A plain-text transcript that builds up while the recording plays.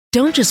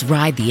Don't just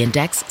ride the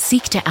index,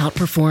 seek to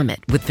outperform it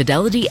with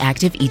Fidelity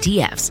Active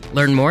ETFs.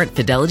 Learn more at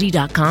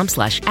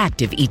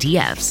fidelity.com/active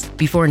ETFs.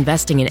 Before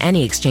investing in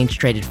any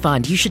exchange-traded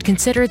fund, you should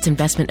consider its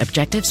investment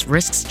objectives,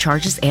 risks,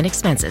 charges, and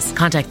expenses.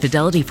 Contact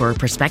Fidelity for a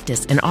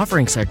prospectus, an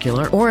offering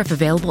circular, or if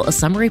available, a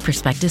summary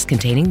prospectus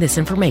containing this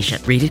information.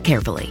 Read it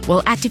carefully.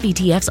 While active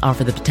ETFs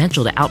offer the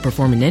potential to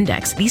outperform an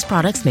index, these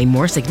products may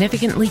more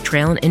significantly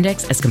trail an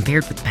index as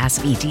compared with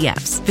passive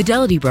ETFs.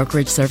 Fidelity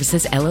Brokerage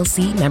Services,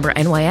 LLC, member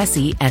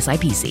NYSE,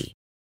 SIPC.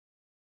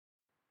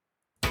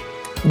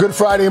 Good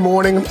Friday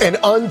morning. An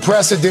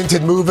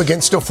unprecedented move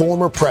against a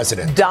former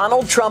president.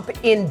 Donald Trump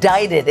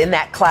indicted in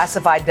that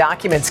classified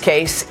documents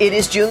case. It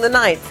is June the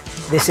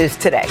 9th. This is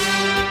Today.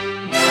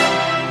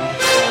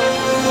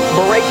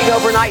 Breaking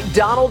overnight,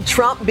 Donald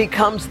Trump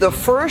becomes the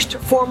first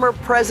former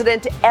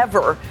president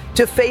ever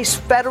to face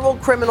federal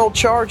criminal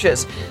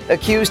charges,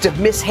 accused of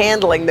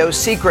mishandling those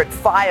secret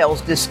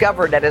files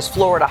discovered at his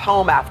Florida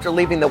home after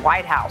leaving the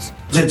White House.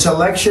 It's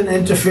election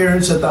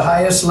interference at the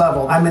highest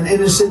level. I'm an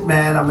innocent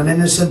man. I'm an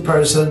innocent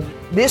person.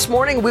 This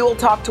morning, we will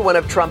talk to one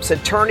of Trump's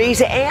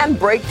attorneys and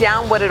break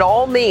down what it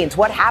all means,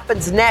 what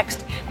happens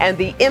next, and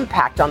the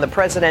impact on the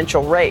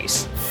presidential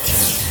race.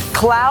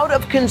 Cloud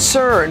of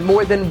concern.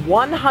 More than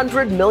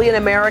 100 million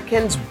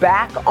Americans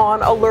back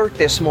on alert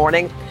this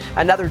morning.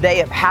 Another day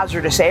of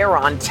hazardous air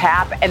on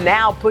tap and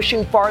now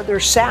pushing farther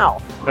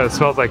south. It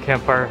smells like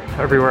campfire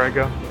everywhere I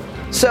go.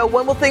 So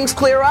when will things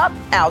clear up?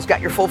 Al's got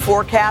your full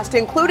forecast,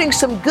 including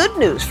some good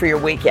news for your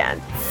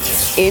weekend.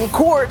 In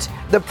court,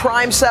 the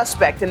prime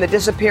suspect in the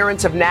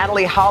disappearance of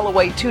Natalee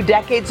Holloway 2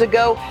 decades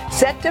ago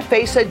set to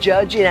face a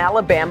judge in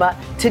Alabama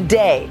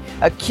today,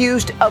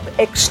 accused of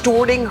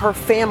extorting her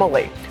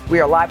family. We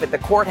are live at the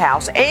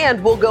courthouse,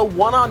 and we'll go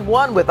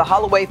one-on-one with the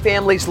Holloway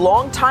family's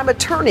longtime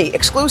attorney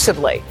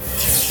exclusively.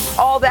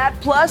 All that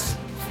plus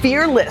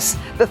Fearless,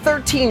 the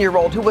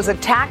 13-year-old who was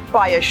attacked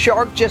by a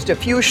shark just a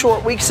few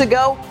short weeks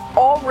ago,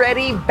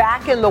 already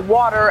back in the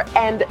water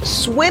and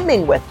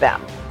swimming with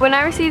them. When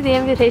I received the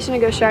invitation to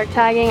go shark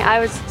tagging, I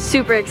was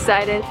super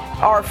excited.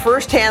 Our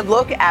first-hand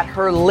look at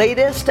her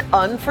latest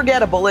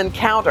unforgettable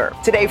encounter.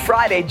 Today,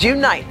 Friday, June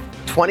 9th,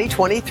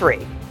 2023.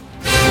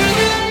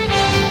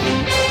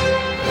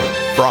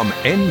 From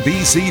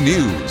NBC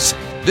News,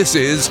 this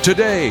is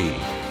Today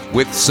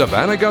with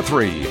Savannah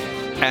Guthrie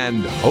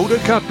and Hoda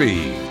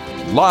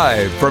Kotb,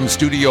 live from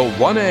Studio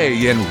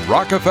 1A in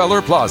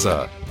Rockefeller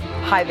Plaza.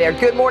 Hi there.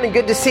 Good morning.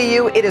 Good to see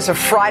you. It is a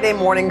Friday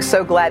morning.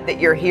 So glad that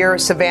you're here.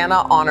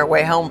 Savannah on her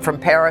way home from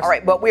Paris. All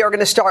right, but we are going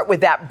to start with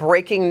that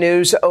breaking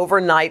news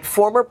overnight.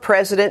 Former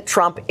President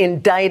Trump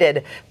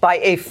indicted by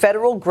a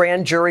federal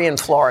grand jury in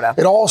Florida.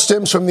 It all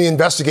stems from the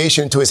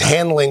investigation into his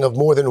handling of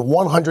more than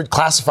 100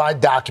 classified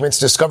documents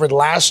discovered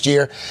last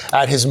year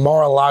at his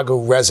Mar-a-Lago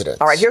residence.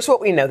 All right, here's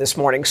what we know this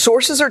morning.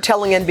 Sources are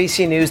telling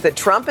NBC News that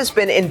Trump has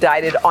been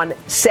indicted on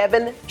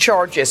 7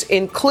 charges,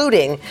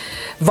 including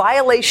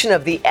violation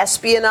of the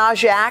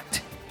Espionage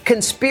Act,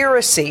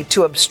 conspiracy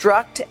to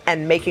obstruct,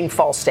 and making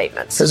false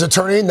statements. His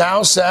attorney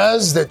now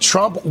says that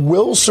Trump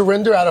will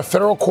surrender at a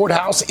federal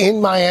courthouse in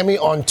Miami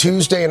on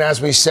Tuesday. And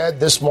as we said,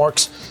 this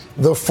marks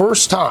the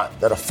first time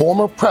that a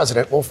former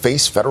president will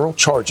face federal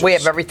charges. We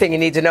have everything you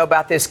need to know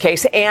about this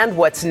case and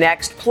what's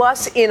next.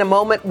 Plus, in a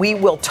moment, we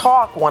will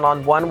talk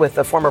one-on-one with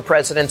the former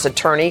president's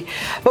attorney.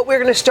 But we're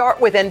going to start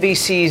with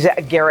NBC's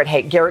Garrett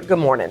Haight. Garrett, good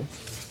morning.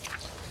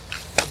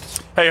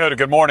 Hey, Hoda,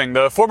 good morning.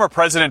 The former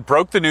president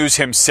broke the news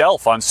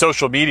himself on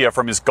social media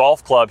from his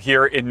golf club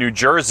here in New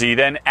Jersey,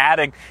 then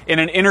adding in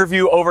an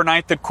interview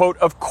overnight that, quote,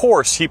 of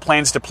course he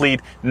plans to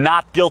plead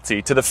not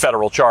guilty to the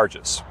federal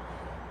charges.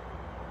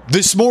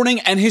 This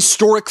morning, an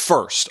historic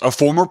first, a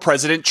former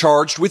president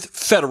charged with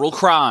federal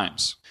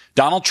crimes.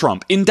 Donald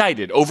Trump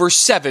indicted over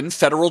 7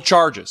 federal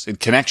charges in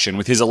connection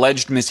with his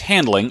alleged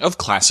mishandling of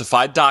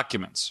classified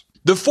documents.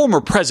 The former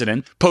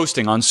president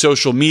posting on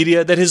social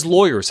media that his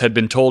lawyers had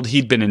been told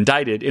he'd been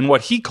indicted in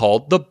what he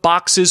called the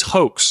boxes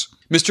hoax.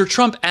 Mr.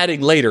 Trump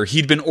adding later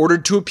he'd been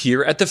ordered to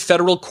appear at the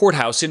federal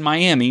courthouse in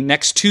Miami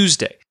next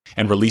Tuesday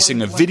and releasing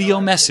a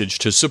video message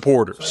to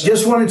supporters. I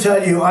just want to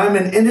tell you, I'm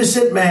an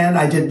innocent man.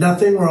 I did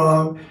nothing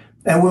wrong.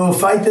 And we will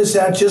fight this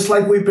out just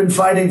like we've been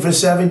fighting for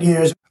 7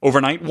 years.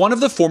 Overnight, one of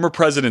the former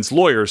president's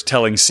lawyers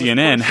telling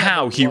CNN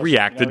how he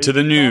reacted to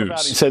the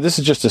news. He said, "This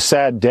is just a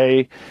sad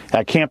day.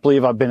 I can't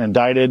believe I've been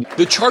indicted."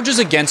 The charges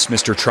against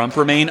Mr. Trump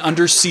remain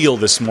under seal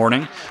this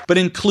morning, but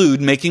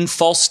include making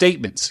false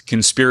statements,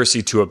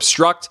 conspiracy to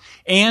obstruct,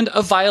 and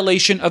a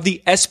violation of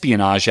the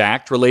Espionage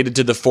Act related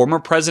to the former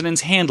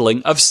president's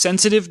handling of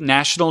sensitive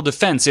national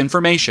defense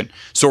information,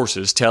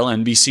 sources tell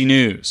NBC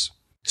News.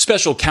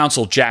 Special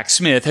counsel Jack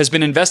Smith has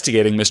been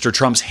investigating Mr.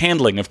 Trump's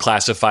handling of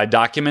classified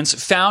documents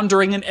found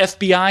during an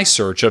FBI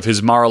search of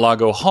his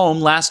Mar-a-Lago home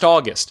last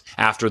August,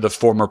 after the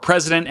former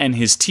president and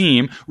his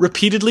team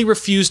repeatedly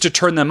refused to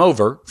turn them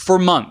over for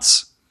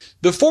months.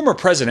 The former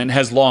president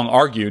has long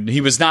argued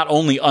he was not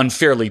only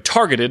unfairly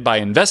targeted by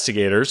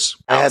investigators.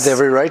 I had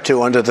every right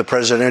to under the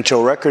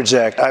Presidential Records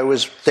Act. I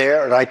was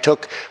there and I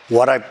took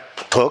what I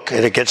book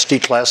and it gets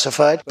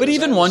declassified. But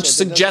even once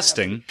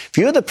suggesting, if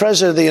you're the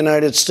president of the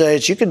United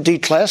States, you can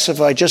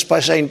declassify just by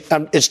saying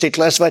it's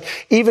declassified,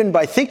 even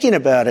by thinking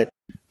about it.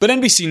 But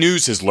NBC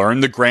News has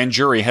learned the grand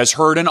jury has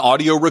heard an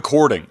audio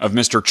recording of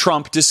Mr.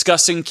 Trump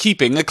discussing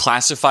keeping a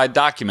classified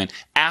document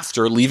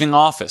after leaving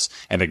office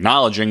and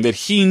acknowledging that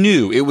he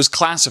knew it was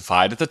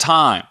classified at the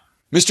time.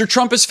 Mr.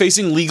 Trump is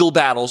facing legal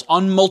battles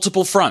on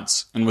multiple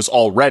fronts and was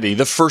already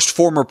the first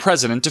former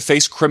president to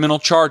face criminal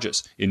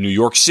charges in New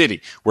York City,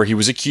 where he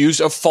was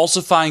accused of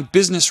falsifying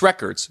business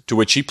records, to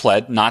which he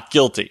pled not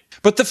guilty.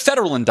 But the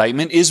federal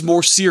indictment is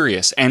more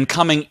serious and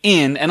coming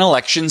in an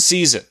election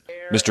season.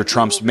 Mr.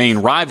 Trump's main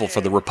rival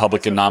for the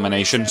Republican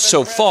nomination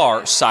so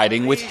far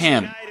siding with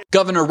him.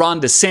 Governor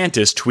Ron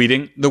DeSantis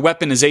tweeting, "The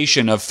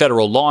weaponization of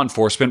federal law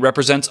enforcement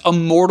represents a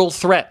mortal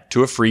threat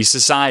to a free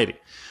society."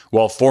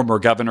 While former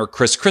Governor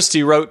Chris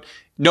Christie wrote,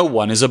 "No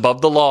one is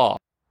above the law."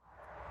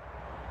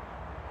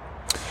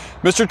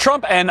 Mr.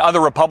 Trump and other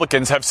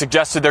Republicans have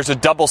suggested there's a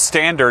double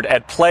standard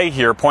at play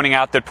here, pointing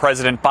out that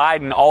President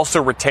Biden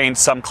also retained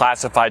some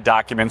classified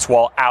documents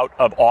while out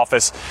of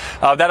office.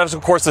 That is,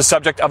 of course, the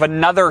subject of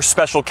another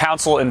special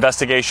counsel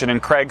investigation. And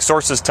Craig,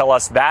 sources tell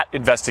us that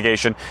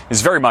investigation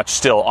is very much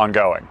still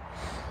ongoing.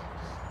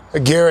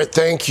 Garrett,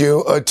 thank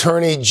you.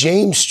 Attorney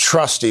James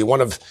Trusty,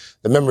 one of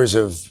the members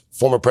of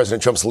former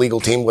President Trump's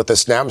legal team, with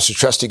us now. Mr.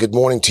 Trusty, good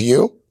morning to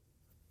you.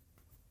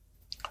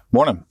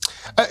 Morning.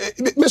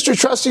 Mr.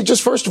 Trusty,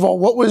 just first of all,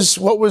 what was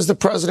the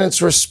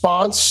president's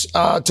response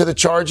to the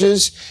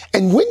charges?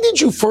 And when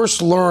did you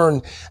first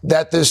learn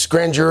that this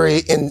grand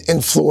jury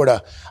in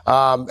Florida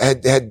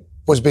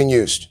was being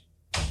used?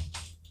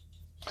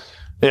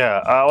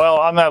 Yeah, well,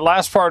 on that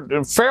last part,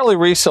 fairly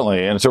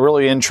recently, and it's a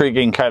really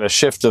intriguing kind of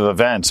shift of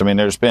events. I mean,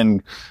 there's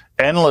been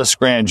endless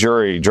grand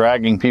jury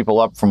dragging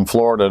people up from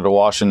Florida to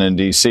Washington,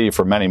 D.C.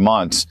 for many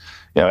months.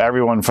 You know,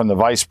 everyone from the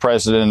vice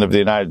president of the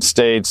United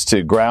States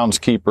to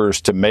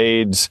groundskeepers to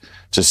maids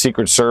to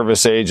Secret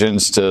Service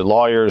agents to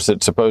lawyers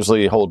that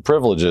supposedly hold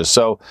privileges.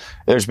 So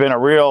there's been a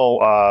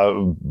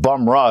real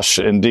bum rush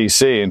in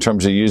D.C. in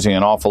terms of using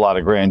an awful lot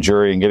of grand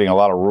jury and getting a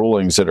lot of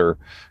rulings that are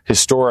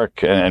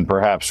historic and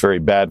perhaps very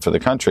bad for the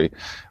country.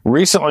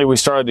 Recently, we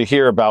started to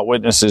hear about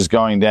witnesses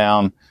going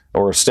down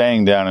or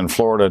staying down in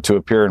Florida to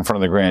appear in front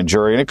of the grand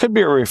jury. And it could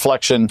be a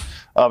reflection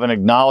of an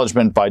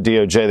acknowledgement by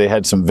DOJ they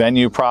had some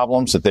venue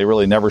problems, that they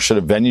really never should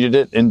have venued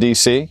it in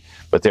D.C.,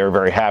 but they were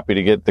very happy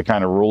to get the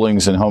kind of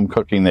rulings and home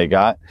cooking they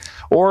got.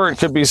 Or it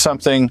could be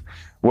something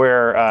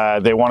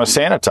where they want to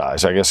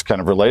sanitize, I guess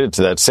kind of related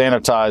to that,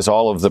 sanitize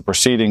all of the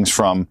proceedings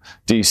from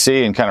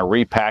D.C. and kind of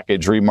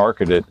repackage,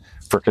 remarket it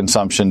for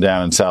consumption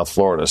down in South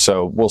Florida.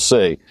 So we'll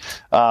see.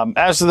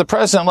 As to the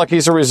president, look,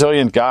 he's a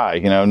resilient guy.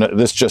 You know,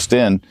 this just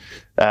in,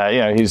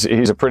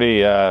 he's a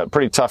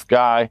pretty tough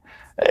guy.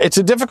 It's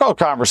a difficult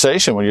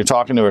conversation when you're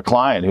talking to a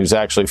client who's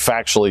actually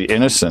factually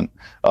innocent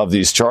of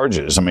these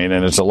charges. I mean,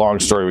 and it's a long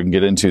story we can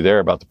get into there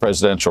about the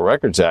Presidential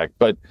Records Act.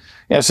 But,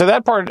 so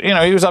that part,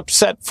 he was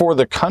upset for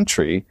the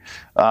country.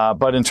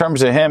 But in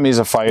terms of him, he's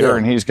a fighter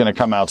and he's going to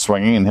come out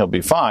swinging and he'll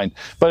be fine.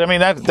 But I mean,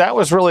 that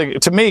was really,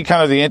 to me,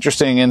 kind of the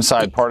interesting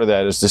inside part of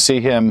that is to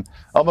see him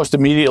almost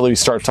immediately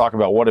start talking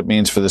about what it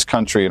means for this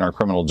country and our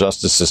criminal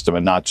justice system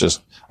and not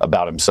just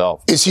about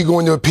himself. Is he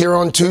going to appear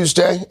on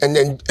Tuesday?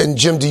 And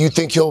Jim, do you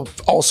think he'll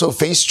also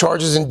face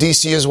charges in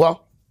D.C. as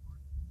well?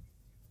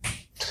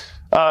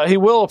 He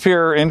will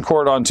appear in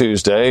court on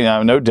Tuesday,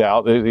 no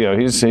doubt.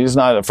 He's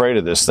not afraid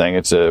of this thing.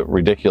 It's a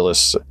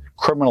ridiculous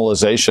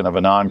criminalization of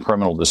a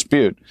non-criminal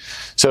dispute.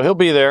 So he'll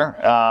be there,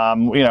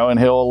 and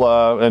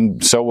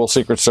and so will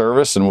Secret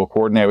Service, and we'll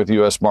coordinate with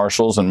U.S.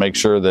 Marshals and make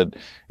sure that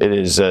it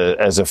is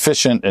as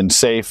efficient and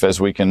safe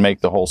as we can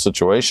make the whole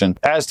situation.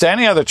 As to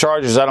any other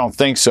charges, I don't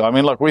think so. I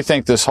mean, look, we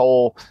think this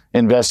whole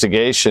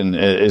investigation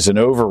is an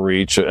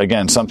overreach.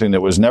 Again, something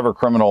that was never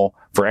criminal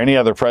for any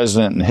other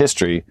president in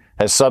history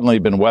has suddenly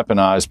been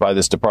weaponized by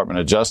this Department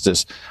of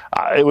Justice.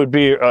 It would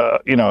be,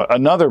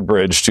 another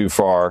bridge too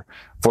far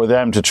for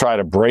them to try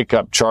to break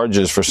up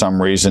charges for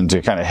some reason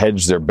to kind of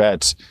hedge their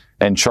bets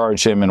and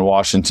charge him in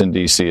Washington,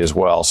 D.C. as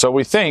well. So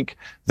we think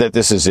that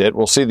this is it.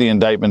 We'll see the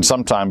indictment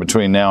sometime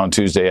between now and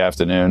Tuesday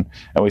afternoon,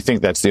 and we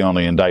think that's the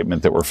only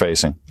indictment that we're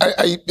facing.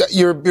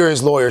 You're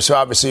his lawyer, so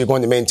obviously you're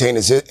going to maintain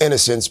his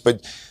innocence.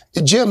 But,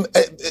 Jim,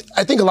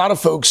 I think a lot of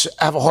folks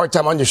have a hard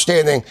time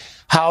understanding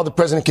how the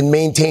president can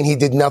maintain he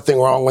did nothing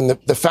wrong when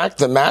the fact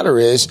of the matter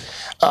is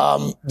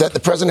that the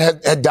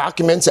president had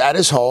documents at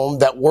his home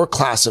that were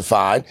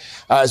classified.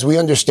 As we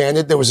understand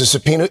it, there was a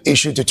subpoena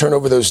issued to turn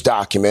over those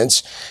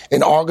documents.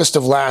 In August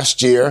of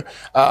last year,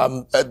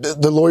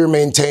 the lawyer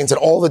maintains that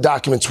all the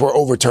documents were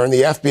overturned.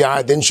 The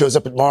FBI then shows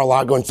up at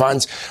Mar-a-Lago and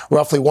finds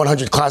roughly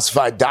 100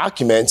 classified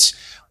documents.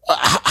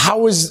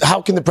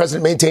 How can the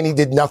president maintain he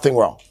did nothing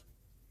wrong?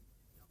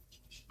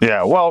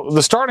 Yeah, well,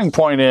 the starting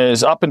point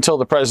is up until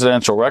the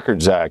Presidential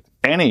Records Act,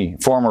 any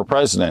former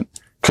president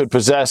could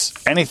possess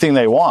anything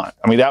they want.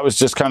 I mean, that was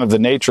just kind of the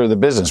nature of the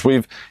business.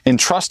 We've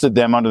entrusted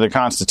them under the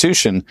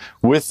Constitution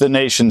with the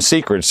nation's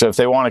secrets. So if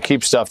they want to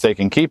keep stuff, they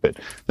can keep it.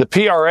 The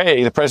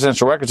PRA, the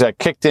Presidential Records Act,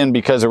 kicked in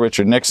because of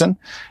Richard Nixon.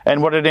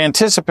 And what it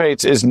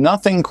anticipates is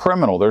nothing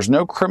criminal. There's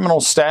no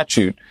criminal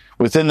statute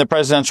within the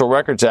Presidential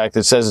Records Act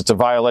that says it's a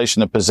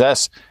violation to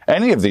possess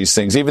any of these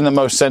things, even the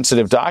most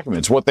sensitive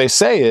documents. What they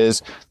say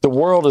is the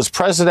world is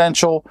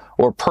presidential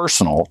or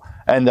personal,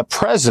 and the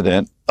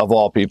president, of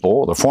all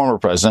people, the former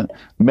president,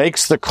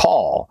 makes the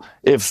call.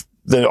 If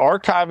the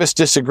archivist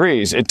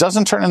disagrees, it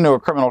doesn't turn into a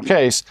criminal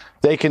case.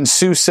 They can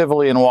sue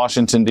civilly in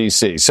Washington,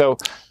 D.C. So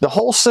the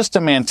whole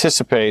system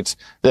anticipates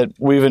that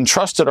we've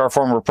entrusted our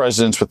former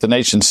presidents with the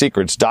nation's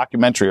secrets,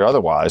 documentary or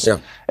otherwise. Yeah.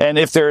 And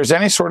if there is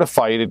any sort of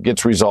fight, it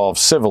gets resolved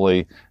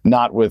civilly,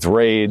 not with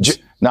raids,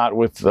 not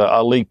with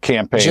a leak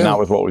campaign, Jim, not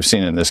with what we've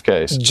seen in this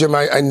case. Jim,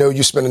 I know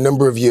you spent a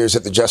number of years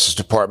at the Justice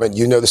Department.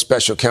 You know the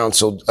special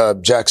counsel,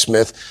 Jack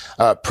Smith,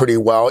 pretty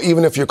well.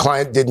 Even if your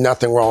client did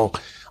nothing wrong,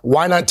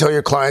 why not tell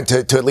your client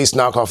to at least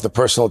knock off the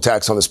personal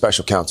attacks on the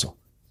special counsel?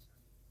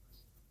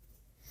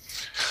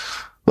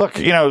 Look,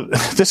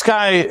 this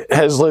guy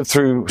has lived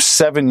through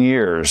 7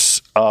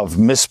 years of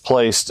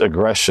misplaced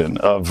aggression,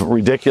 of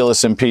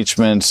ridiculous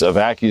impeachments, of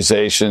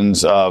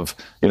accusations, of,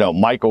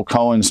 Michael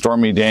Cohen,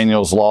 Stormy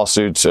Daniels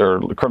lawsuits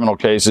or criminal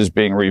cases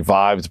being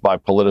revived by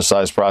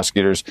politicized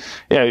prosecutors.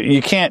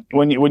 You can't,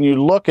 when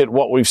you look at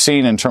what we've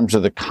seen in terms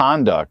of the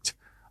conduct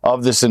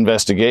of this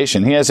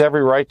investigation, he has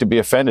every right to be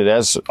offended,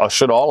 as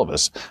should all of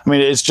us. I mean,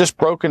 it's just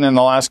broken in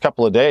the last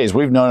couple of days.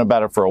 We've known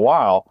about it for a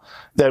while,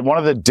 that one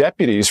of the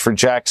deputies for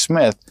Jack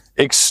Smith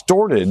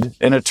extorted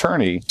an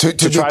attorney to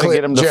try to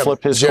get him to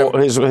flip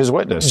his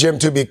witness. Jim,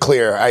 to be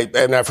clear,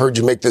 and I've heard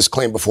you make this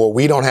claim before,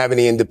 we don't have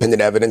any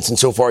independent evidence, and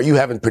so far you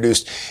haven't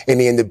produced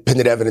any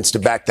independent evidence to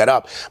back that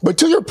up. But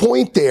to your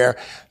point there,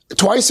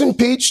 twice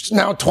impeached,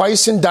 now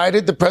twice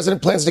indicted. The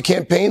president plans to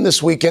campaign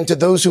this weekend to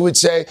those who would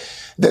say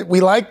that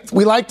we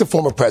like the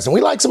former president.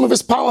 We like some of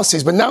his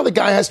policies, but now the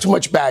guy has too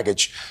much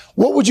baggage.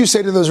 What would you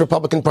say to those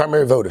Republican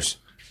primary voters?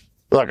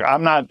 Look,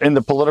 I'm not in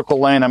the political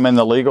lane. I'm in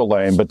the legal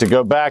lane. But to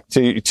go back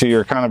to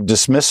your kind of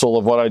dismissal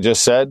of what I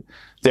just said,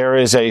 there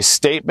is a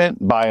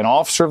statement by an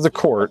officer of the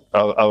court,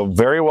 a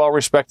very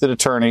well-respected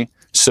attorney,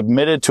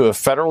 submitted to a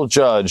federal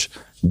judge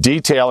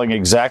detailing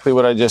exactly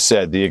what I just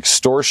said, the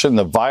extortion,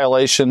 the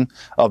violation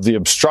of the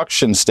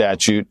obstruction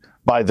statute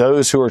by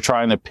those who are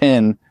trying to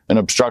pin an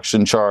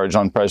obstruction charge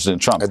on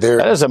President Trump.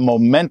 That is a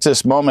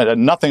momentous moment,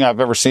 and nothing I've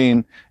ever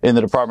seen in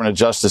the Department of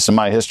Justice in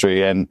my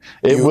history, and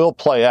it will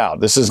play out.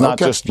 This is not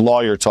just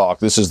lawyer talk.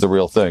 This is the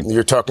real thing.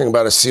 You're talking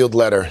about a sealed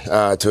letter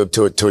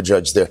to a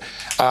judge there.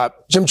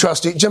 Jim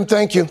Trusty. Jim,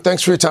 thank you.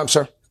 Thanks for your time,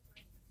 sir.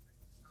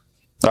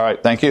 All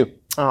right. Thank you.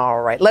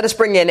 All right. Let us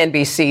bring in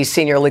NBC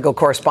senior legal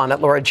correspondent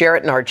Laura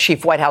Jarrett and our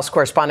chief White House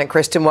correspondent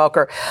Kristen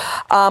Welker.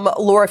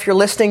 Laura, if you're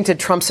listening to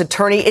Trump's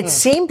attorney, it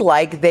seemed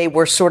like they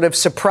were sort of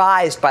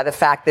surprised by the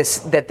fact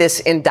that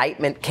this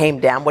indictment came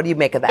down. What do you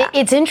make of that?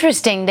 It's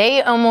interesting.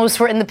 They almost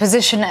were in the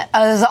position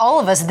as all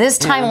of us this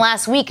time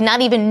last week,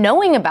 not even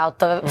knowing about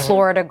the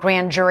Florida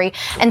grand jury,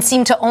 and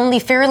seemed to only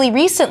fairly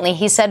recently,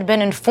 he said,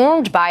 been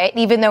informed by it,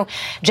 even though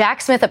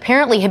Jack Smith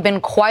apparently had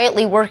been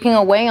quietly working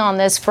away on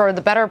this for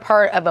the better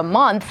part of a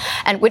month.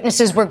 And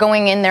witnesses were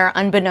going in there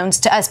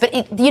unbeknownst to us. But,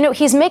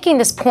 he's making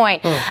this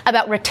point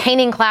about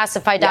retaining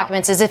classified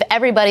documents as if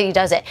everybody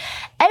does it.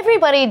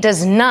 Everybody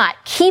does not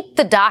keep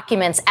the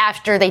documents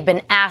after they've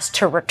been asked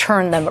to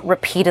return them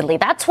repeatedly.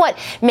 That's what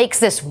makes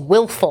this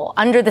willful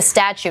under the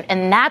statute.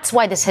 And that's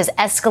why this has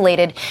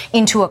escalated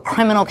into a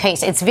criminal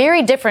case. It's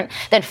very different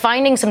than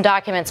finding some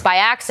documents by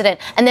accident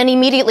and then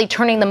immediately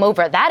turning them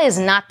over. That is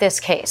not this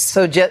case.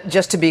 So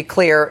just to be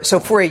clear, so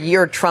for a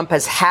year, Trump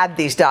has had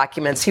these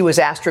documents. He was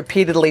asked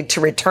repeatedly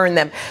to return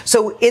them.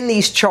 So in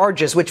these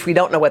charges, which we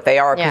don't know what they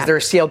are because they're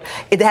sealed,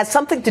 it has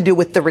something to do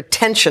with the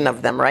retention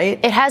of them, right?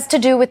 It has to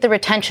do with the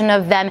retention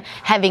of them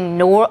having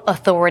no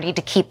authority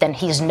to keep them.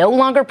 He's no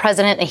longer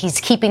president, and he's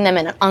keeping them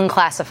in an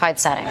unclassified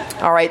setting.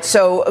 All right.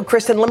 So,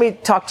 Kristen, let me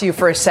talk to you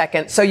for a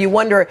second. So you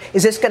wonder,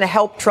 is this going to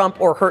help Trump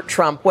or hurt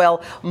Trump?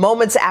 Well,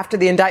 moments after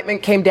the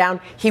indictment came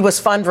down, he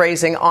was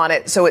fundraising on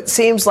it. So it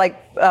seems like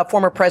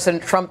former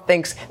President Trump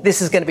thinks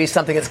this is going to be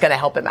something that's going to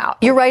help him out.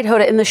 You're right,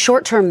 Hoda. In the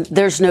short term,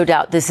 there's no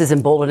doubt this is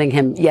emboldening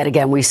him yet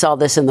again. We saw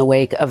this in the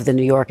wake of the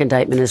New York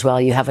indictment as well.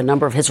 You have a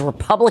number of his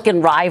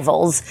Republican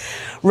rivals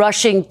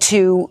rushing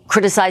to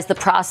criticize the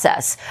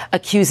process,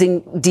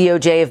 accusing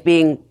DOJ of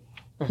being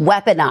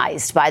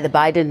weaponized by the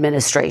Biden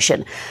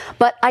administration.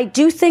 But I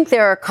do think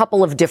there are a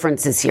couple of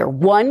differences here.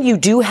 One, you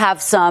do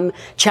have some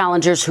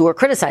challengers who are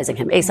criticizing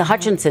him. Asa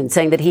Hutchinson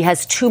saying that he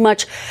has too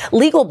much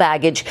legal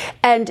baggage.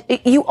 And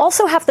you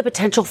also have the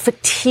potential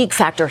fatigue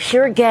factor.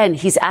 Here again,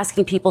 he's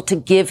asking people to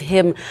give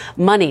him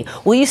money.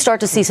 Will you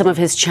start to see some of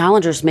his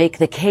challengers make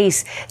the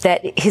case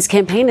that his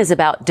campaign is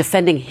about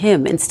defending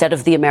him instead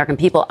of the American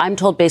people? I'm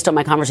told, based on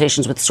my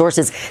conversations with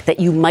sources,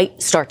 that you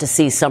might start to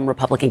see some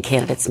Republican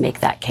candidates make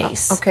that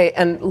case. Okay.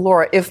 And And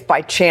Laura, if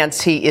by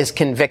chance he is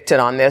convicted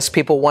on this,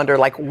 people wonder,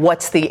 like,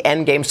 what's the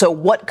end game? So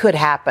what could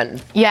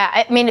happen? Yeah,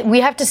 I mean, we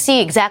have to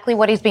see exactly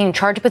what he's being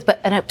charged with, but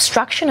an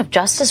obstruction of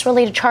justice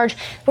related charge,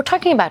 we're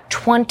talking about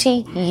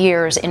 20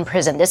 years in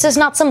prison. This is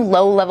not some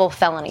low level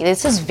felony.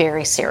 This is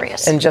very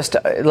serious. And just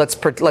let's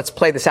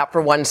play this out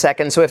for 1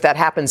 second. So if that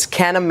happens,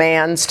 can a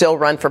man still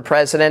run for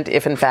president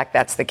if in fact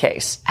that's the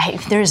case?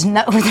 There's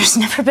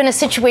never been a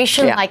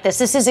situation like this.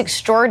 This is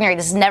extraordinary.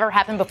 This has never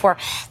happened before.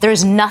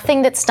 There's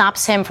nothing that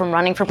stops him from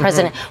running for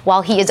president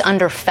while he is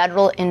under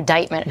federal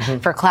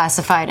indictment for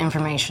classified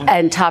information.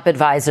 And top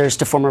advisors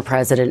to former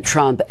President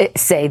Trump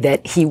say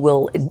that he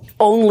will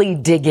only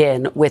dig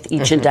in with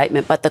each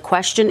indictment. But the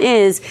question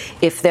is,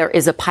 if there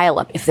is a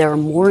pileup, if there are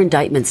more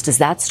indictments, does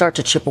that start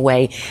to chip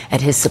away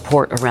at his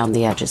support around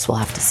the edges? We'll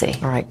have to see.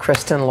 All right,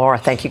 Kristen, Laura,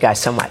 thank you guys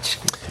so much.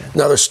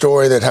 Another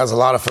story that has a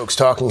lot of folks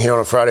talking here on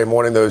a Friday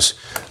morning, those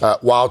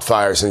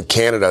wildfires in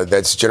Canada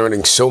that's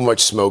generating so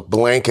much smoke,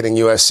 blanketing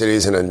U.S.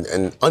 cities in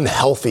an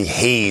unhealthy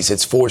haze.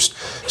 It's forced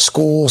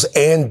schools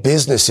and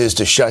businesses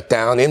to shut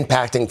down,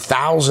 impacting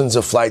thousands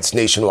of flights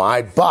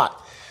nationwide. But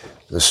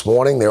this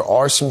morning, there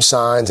are some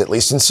signs, at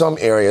least in some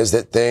areas,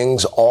 that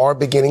things are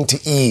beginning to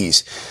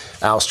ease.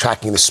 Al's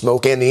tracking the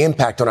smoke and the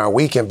impact on our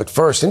weekend. But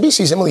first,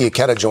 NBC's Emily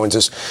Ikeda joins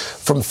us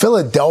from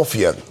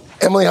Philadelphia.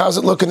 Emily, how's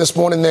it looking this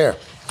morning there?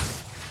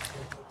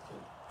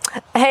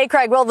 Hey,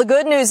 Craig. Well, the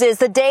good news is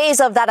the days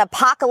of that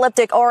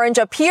apocalyptic orange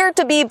appear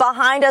to be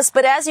behind us.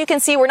 But as you can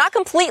see, we're not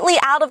completely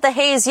out of the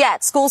haze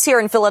yet. Schools here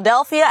in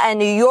Philadelphia and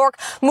New York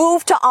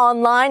move to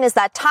online as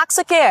that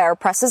toxic air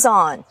presses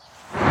on.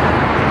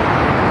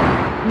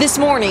 This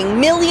morning,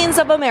 millions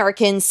of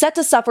Americans set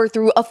to suffer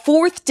through a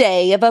fourth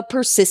day of a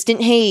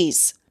persistent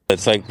haze.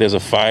 It's like there's a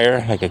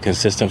fire, like a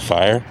consistent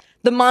fire.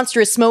 The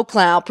monstrous smoke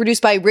cloud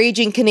produced by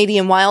raging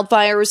Canadian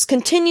wildfires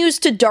continues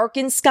to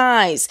darken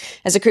skies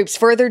as it creeps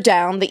further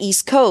down the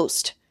East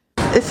Coast.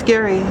 It's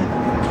scary.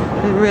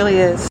 It really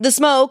is. The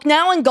smoke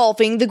now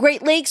engulfing the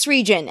Great Lakes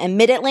region and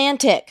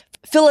Mid-Atlantic.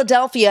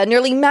 Philadelphia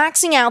nearly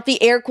maxing out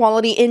the air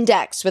quality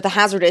index with a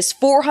hazardous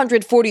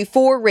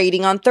 444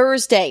 rating on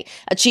Thursday,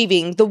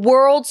 achieving the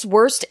world's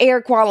worst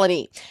air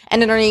quality.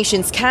 And in our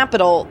nation's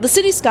capital, the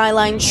city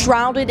skyline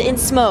shrouded in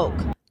smoke,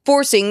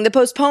 forcing the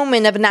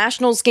postponement of a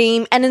Nationals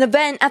game and an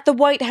event at the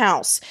White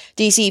House.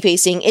 D.C.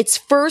 facing its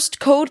first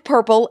Code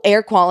Purple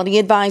air quality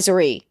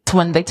advisory.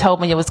 When they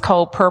told me it was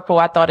Code Purple,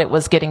 I thought it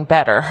was getting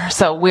better.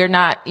 So we're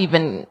not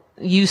even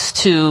used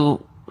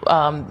to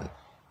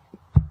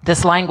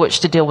this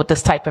language to deal with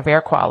this type of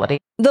air quality.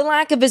 The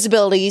lack of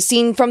visibility is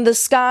seen from the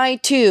sky,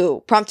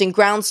 too, prompting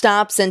ground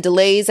stops and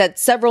delays at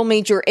several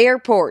major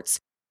airports.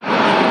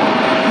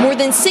 More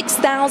than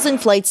 6,000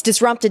 flights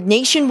disrupted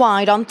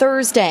nationwide on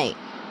Thursday.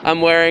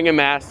 I'm wearing a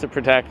mask to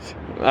protect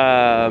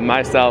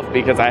myself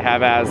because I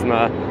have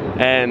asthma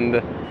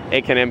and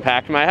it can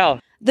impact my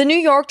health. The New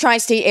York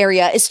tri-state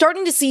area is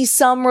starting to see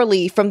some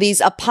relief from these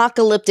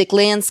apocalyptic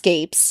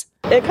landscapes.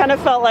 It kind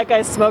of felt like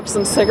I smoked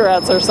some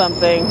cigarettes or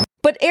something.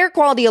 But air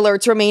quality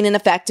alerts remain in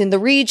effect in the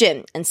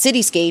region, and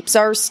cityscapes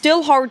are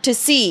still hard to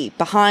see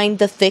behind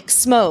the thick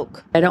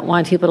smoke. I don't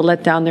want people to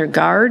let down their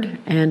guard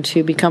and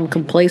to become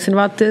complacent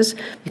about this,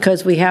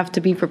 because we have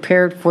to be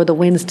prepared for the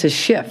winds to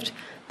shift.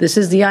 This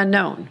is the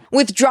unknown.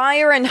 With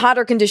drier and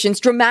hotter conditions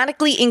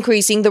dramatically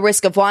increasing the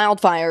risk of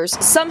wildfires,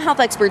 some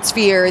health experts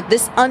fear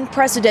this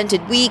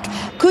unprecedented week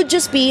could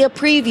just be a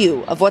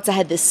preview of what's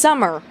ahead this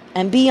summer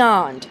and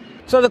beyond.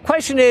 So the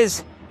question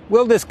is,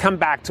 will this come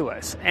back to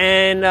us?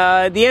 And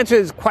the answer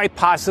is quite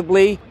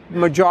possibly. The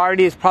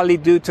majority is probably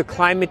due to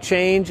climate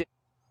change.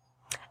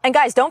 And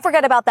guys, don't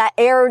forget about that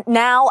Air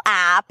Now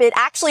app. It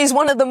actually is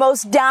one of the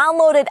most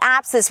downloaded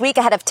apps this week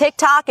ahead of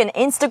TikTok and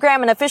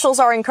Instagram, and officials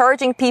are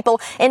encouraging people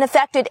in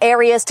affected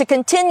areas to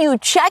continue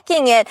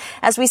checking it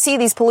as we see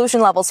these pollution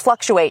levels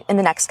fluctuate in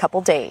the next couple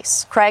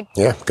days. Craig?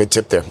 Yeah, good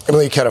tip there.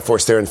 Emily Ikeda for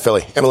us there in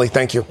Philly. Emily,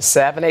 thank you.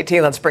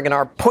 7:18. Let's bring in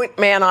our point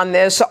man on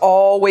this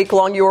all week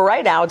long. You were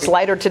right, Al. It's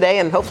lighter today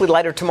and hopefully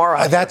lighter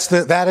tomorrow.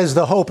 That is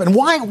the hope. And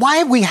why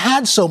have we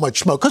had so much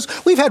smoke? Because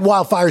we've had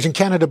wildfires in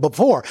Canada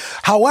before.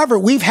 However,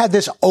 we've had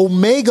this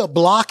omega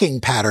blocking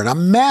pattern, a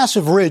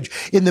massive ridge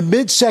in the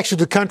midsection of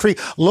the country,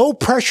 low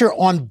pressure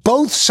on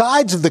both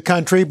sides of the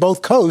country,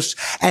 both coasts,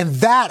 and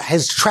that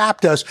has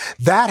trapped us.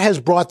 That has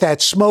brought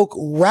that smoke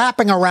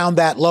wrapping around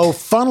that low,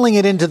 funneling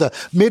it into the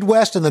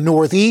Midwest and the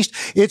Northeast.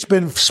 It's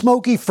been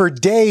smoky for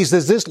days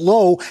as this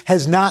low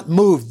has not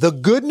moved. The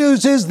good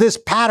news is this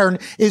pattern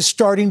is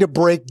starting to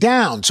break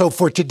down. So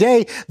for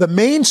today, the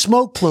main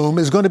smoke plume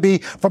is going to be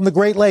from the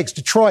Great Lakes,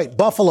 Detroit,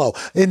 Buffalo,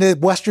 into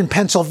western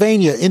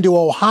Pennsylvania, into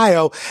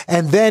Ohio, Chicago,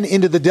 and then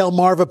into the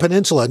Delmarva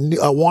Peninsula,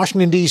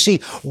 Washington, D.C.,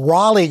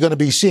 Raleigh going to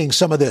be seeing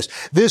some of this.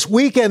 This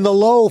weekend, the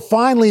low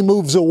finally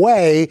moves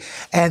away,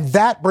 and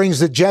that brings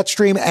the jet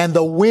stream and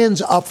the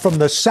winds up from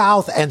the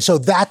south, and so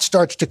that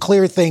starts to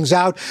clear things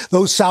out.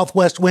 Those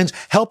southwest winds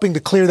helping to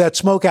clear that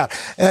smoke out.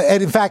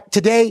 And in fact,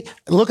 today,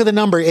 look at the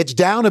number. It's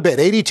down a bit.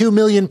 82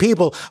 million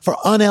people for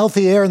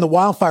unhealthy air and the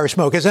wildfire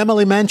smoke. As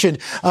Emily mentioned,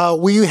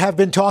 we have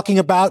been talking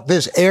about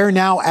this Air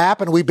Now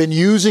app, and we've been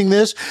using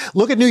this.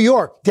 Look at New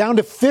York, down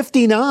to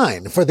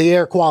 59 for the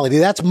air quality.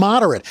 That's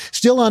moderate.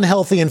 Still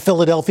unhealthy in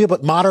Philadelphia,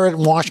 but moderate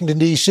in Washington,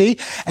 D.C.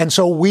 And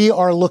so we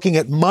are looking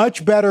at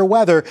much better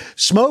weather.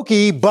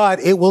 Smoky, but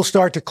it will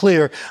start to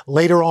clear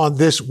later on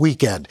this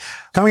weekend.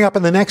 Coming up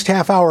in the next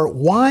half hour,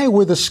 why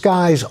were the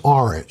skies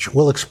orange?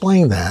 We'll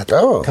explain that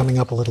coming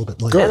up a little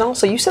bit later. And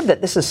also, you said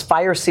that this is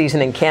fire season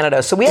in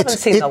Canada, so we haven't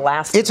seen the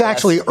last. It's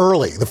actually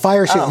early. The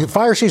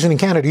fire season in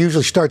Canada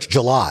usually starts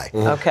July.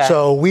 Okay.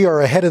 So we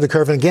are ahead of the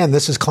curve. And again,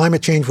 this is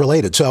climate change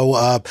related.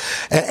 So,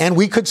 and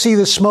we could see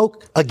the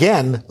smoke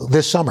again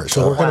this summer.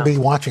 So we're going to be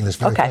watching this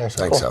very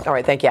carefully. Cool. All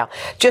right, thank you.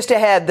 Just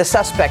ahead, the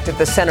suspect at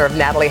the center of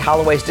Natalee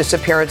Holloway's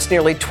disappearance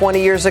nearly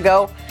 20 years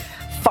ago,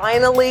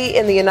 finally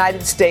in the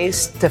United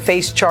States to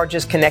face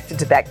charges connected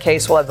to that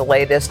case. We'll have the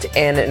latest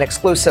and an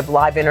exclusive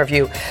live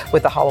interview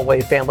with the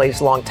Holloway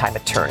family's longtime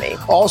attorney.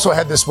 Also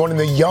ahead this morning,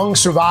 the young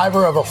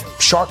survivor of a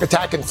shark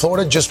attack in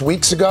Florida just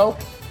weeks ago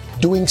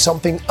doing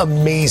something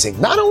amazing.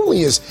 Not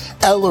only is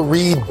Ella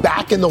Reed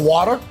back in the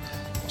water,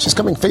 she's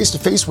coming face to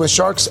face with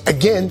sharks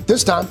again,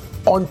 this time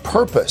on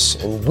purpose.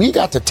 And we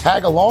got to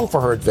tag along for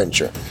her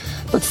adventure.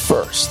 But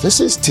first, this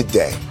is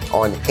Today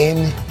on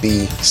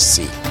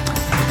NBC.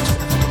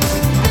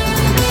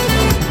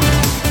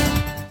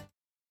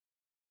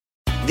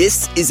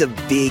 This is a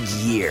big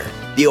year.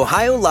 The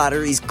Ohio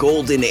Lottery's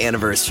golden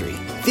anniversary.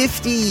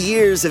 50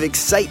 years of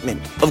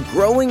excitement, of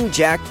growing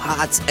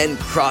jackpots and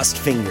crossed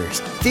fingers.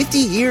 50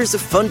 years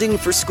of funding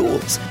for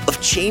schools,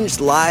 of changed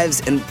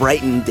lives and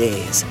brightened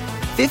days.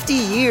 50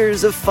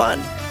 years of fun,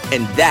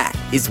 and that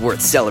is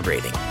worth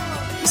celebrating.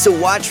 So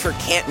watch for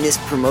can't-miss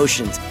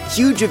promotions,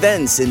 huge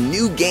events, and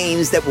new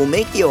games that will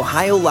make the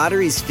Ohio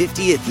Lottery's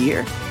 50th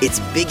year its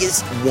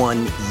biggest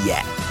one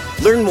yet.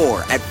 Learn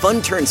more at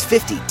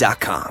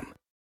funturns50.com.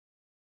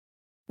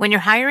 When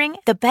you're hiring,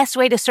 the best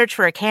way to search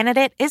for a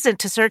candidate isn't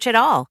to search at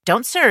all.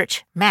 Don't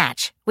search,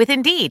 match with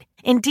Indeed.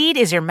 Indeed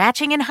is your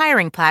matching and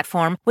hiring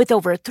platform with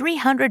over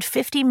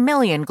 350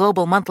 million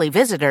global monthly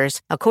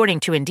visitors, according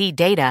to Indeed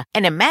data,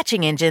 and a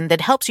matching engine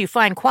that helps you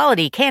find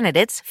quality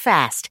candidates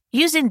fast.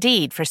 Use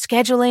Indeed for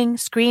scheduling,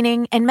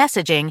 screening, and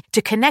messaging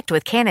to connect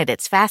with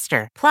candidates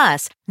faster.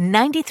 Plus,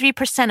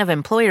 93% of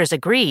employers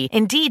agree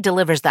Indeed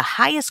delivers the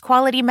highest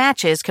quality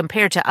matches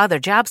compared to other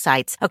job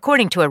sites,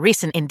 according to a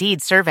recent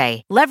Indeed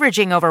survey.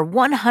 Leveraging over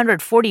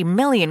 140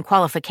 million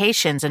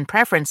qualifications and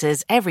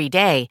preferences every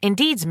day,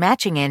 Indeed's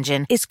matching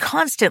engine is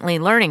constantly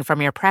learning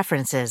from your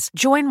preferences.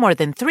 Join more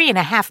than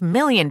 3.5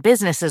 million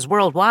businesses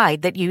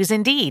worldwide that use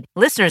Indeed.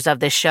 Listeners of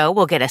this show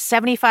will get a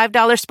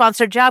 $75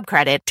 sponsored job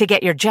credit to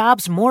get your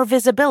jobs more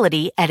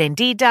visibility at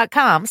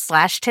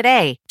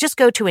Indeed.com/today. Just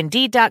go to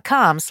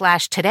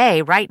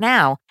Indeed.com/today right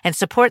now and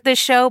support this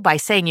show by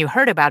saying you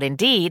heard about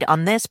Indeed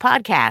on this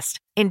podcast.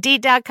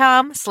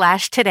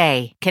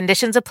 Indeed.com/today.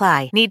 Conditions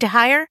apply. Need to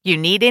hire? You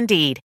need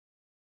Indeed.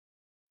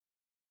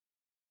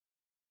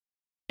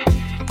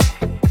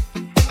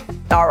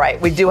 All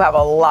right, we do have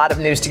a lot of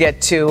news to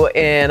get to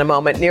in a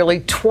moment.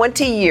 Nearly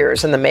 20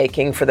 years in the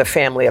making for the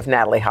family of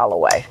Natalee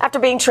Holloway. After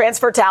being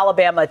transferred to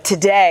Alabama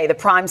today, the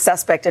prime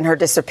suspect in her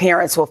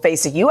disappearance will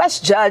face a U.S.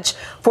 judge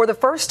for the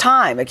first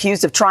time,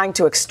 accused of trying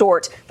to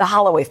extort the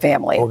Holloway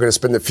family. We're going to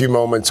spend a few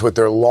moments with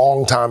their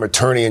longtime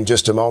attorney in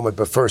just a moment.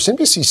 But first,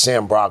 NBC's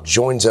Sam Brock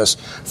joins us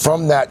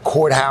from that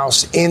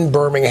courthouse in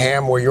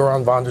Birmingham where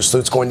Joran van der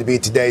Sloot's going to be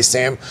today.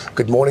 Sam,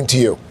 good morning to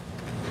you.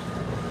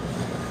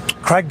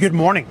 Craig, good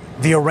morning.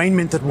 The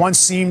arraignment that once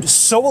seemed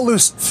so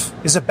elusive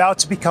is about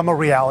to become a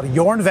reality.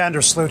 Joran van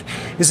der Sloot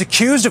is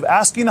accused of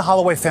asking the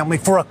Holloway family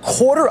for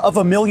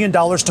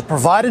 $250,000 to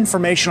provide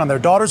information on their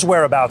daughter's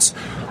whereabouts,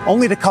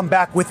 only to come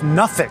back with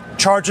nothing,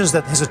 charges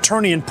that his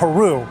attorney in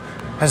Peru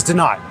has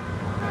denied.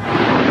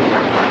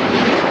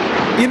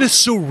 In a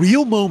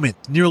surreal moment,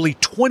 nearly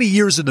 20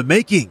 years in the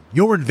making,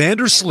 Joran van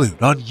der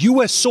Sloot on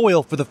U.S.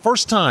 soil for the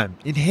first time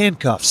in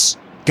handcuffs.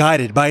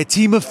 Guided by a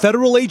team of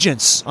federal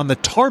agents on the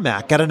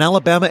tarmac at an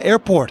Alabama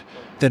airport,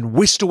 then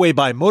whisked away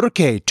by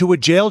motorcade to a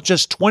jail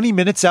just 20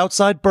 minutes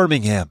outside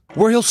Birmingham,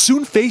 where he'll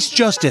soon face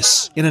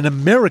justice in an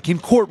American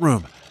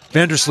courtroom.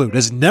 Van der Sloot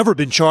has never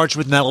been charged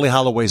with Natalee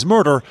Holloway's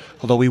murder,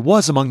 although he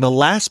was among the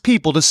last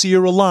people to see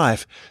her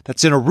alive.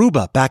 That's in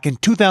Aruba back in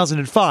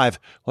 2005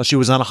 while she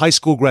was on a high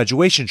school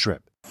graduation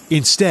trip.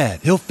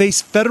 Instead, he'll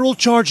face federal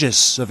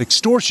charges of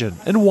extortion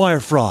and wire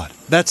fraud.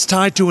 That's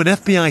tied to an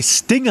FBI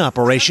sting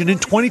operation in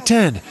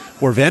 2010,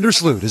 where van der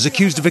Sloot is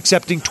accused of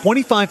accepting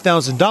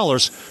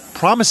 $25,000,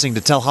 promising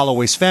to tell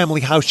Holloway's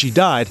family how she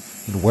died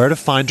and where to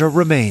find her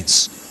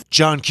remains.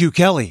 John Q.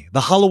 Kelly,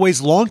 the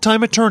Holloway's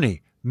longtime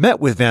attorney, met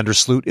with van der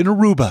Sloot in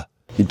Aruba.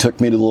 He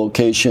took me to the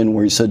location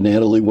where he said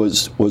Natalee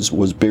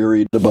was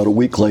buried. About a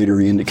week later,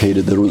 he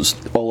indicated that it was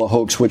all a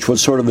hoax, which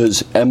was sort of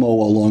his MO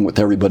along with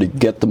everybody.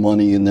 Get the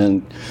money and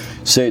then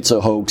say it's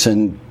a hoax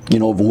and,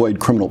 avoid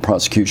criminal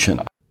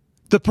prosecution.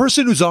 The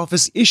person whose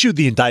office issued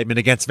the indictment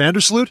against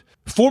Vandersloot,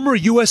 former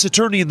U.S.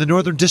 attorney in the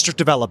Northern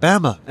District of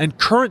Alabama and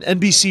current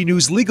NBC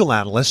News legal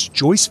analyst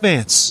Joyce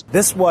Vance.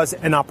 This was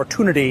an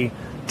opportunity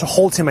to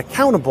hold him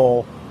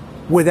accountable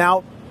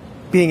without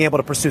being able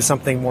to pursue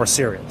something more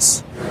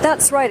serious.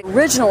 That's right.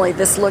 Originally,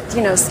 this looked,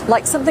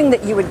 like something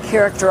that you would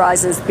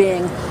characterize as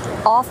being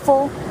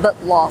awful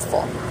but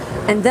lawful.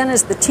 And then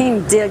as the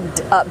team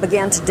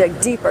began to dig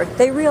deeper,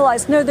 they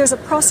realized, no, there's a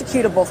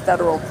prosecutable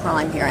federal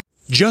crime here.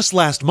 Just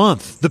last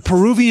month, the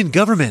Peruvian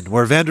government,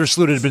 where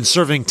Vandersloot had been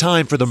serving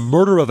time for the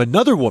murder of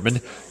another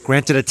woman,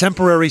 granted a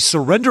temporary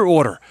surrender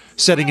order,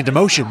 setting into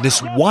motion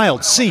this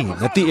wild scene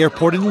at the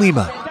airport in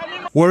Lima,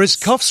 where his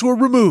cuffs were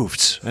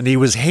removed and he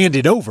was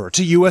handed over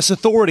to U.S.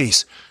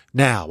 authorities.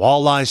 Now,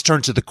 all eyes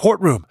turn to the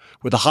courtroom,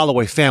 where the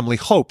Holloway family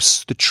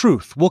hopes the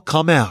truth will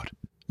come out.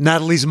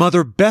 Natalee's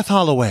mother, Beth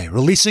Holloway,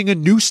 releasing a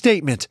new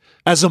statement.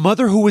 As a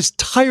mother who has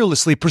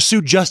tirelessly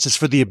pursued justice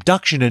for the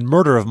abduction and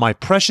murder of my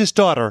precious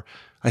daughter,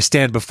 I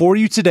stand before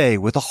you today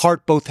with a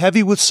heart both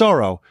heavy with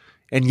sorrow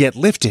and yet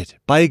lifted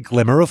by a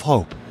glimmer of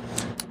hope.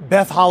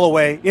 Beth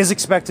Holloway is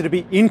expected to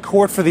be in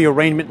court for the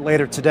arraignment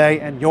later today,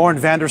 and Joran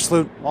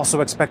Vandersloot also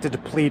expected to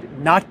plead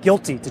not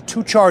guilty to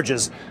 2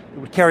 charges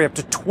that would carry up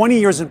to 20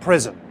 years in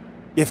prison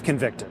if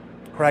convicted.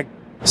 Craig?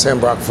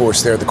 Sam Brock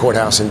Force there at the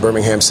courthouse in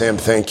Birmingham. Sam,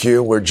 thank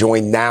you. We're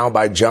joined now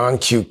by John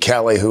Q.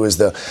 Kelly, who is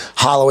the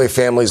Holloway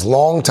family's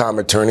longtime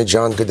attorney.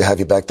 John, good to have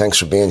you back. Thanks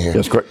for being here.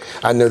 Yes, great.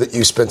 I know that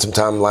you spent some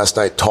time last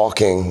night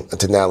talking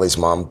to Natalee's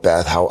mom,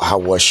 Beth. How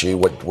was she?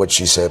 What'd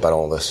she say about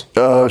all this?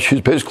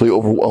 She's basically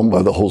overwhelmed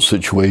by the whole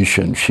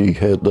situation. She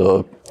had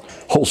the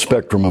whole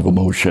spectrum of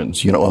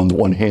emotions. On the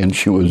one hand,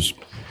 she was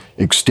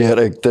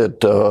ecstatic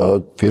that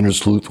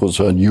Vandersloot was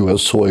on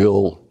U.S.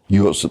 soil,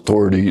 U.S.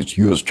 authorities,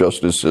 U.S.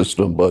 justice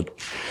system, but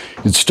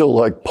it's still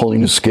like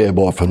pulling a scab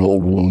off an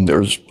old wound.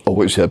 There's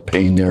always that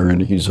pain there,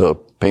 and he's a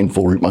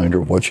painful reminder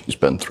of what she's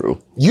been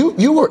through.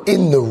 You were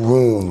in the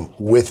room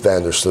with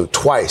Vandersloot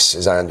twice,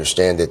 as I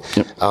understand it,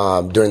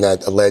 during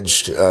that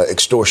alleged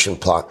extortion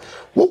plot.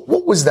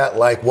 What was that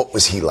like? What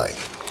was he like?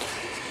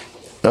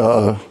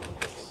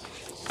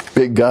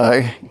 Big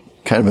guy,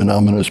 kind of an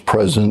ominous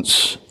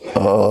presence,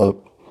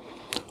 all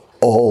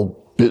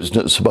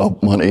business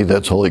about money.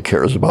 That's all he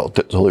cares about.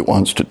 That's all he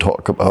wants to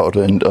talk about.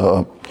 And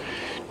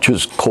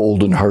just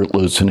cold and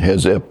heartless and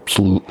has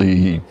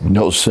absolutely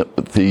no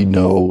sympathy,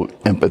 no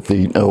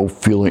empathy, no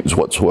feelings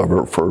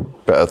whatsoever for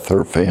Beth,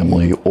 her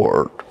family,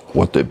 or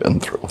what they've been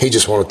through. He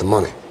just wanted the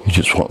money. He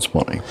just wants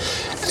money.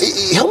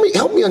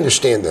 Help me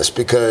understand this,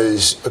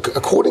 because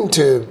according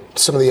to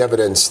some of the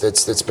evidence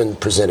that's been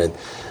presented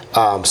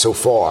so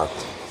far,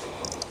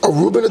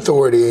 Aruban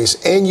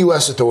authorities and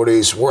U.S.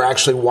 authorities were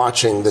actually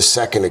watching the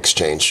second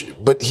exchange,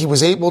 but he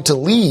was able to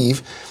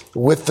leave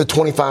with the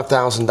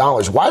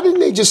 $25,000. Why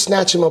didn't they just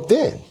snatch him up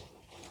then?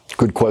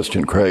 Good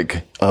question,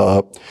 Craig.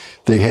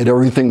 They had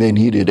everything they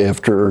needed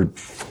after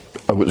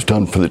I was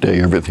done for the day.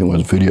 Everything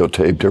was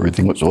videotaped.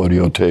 Everything was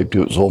audio taped.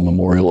 It was all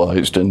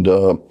memorialized. And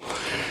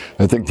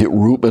I think the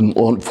Aruban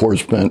law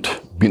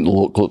enforcement, being the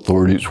local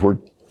authorities, were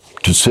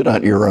to sit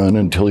on Joran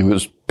until he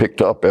was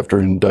picked up after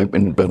an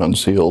indictment had been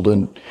unsealed.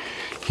 And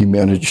he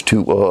managed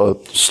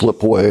to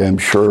slip away. I'm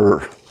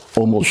sure,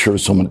 almost sure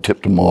someone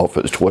tipped him off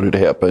as to what had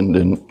happened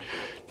and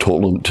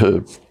told him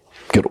to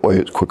get away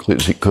as quickly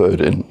as he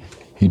could, and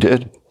he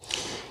did.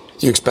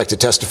 Do you expect to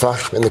testify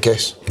in the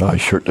case? I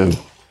sure do.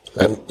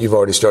 And you've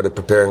already started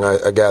preparing,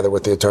 I gather,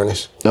 with the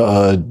attorneys?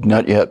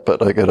 Not yet,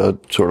 but I got to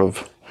sort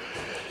of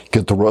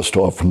get the rust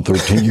off from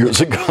 13 years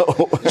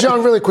ago.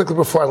 John, really quickly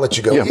before I let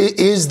you go, Yeah.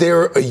 Is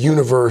there a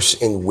universe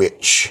in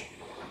which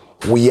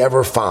we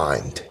ever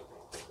find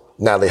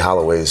Natalee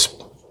Holloway's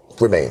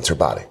remains, her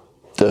body?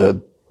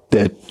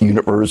 That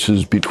universe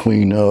is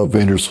between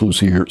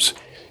Vandersloot's ears.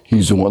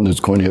 He's the one that's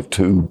going to have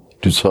to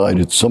decide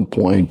at some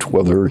point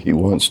whether he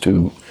wants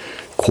to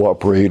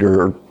cooperate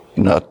or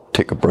not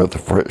take a breath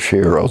of fresh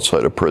air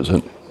outside of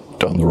prison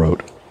down the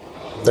road.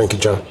 Thank you,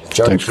 John.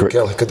 John, Thanks, Craig.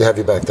 Kelly, good to have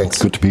you back. Thanks.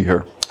 Good to be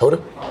here.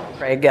 Hoda?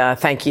 Craig,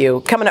 thank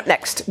you. Coming up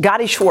next,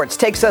 Gotti Schwartz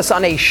takes us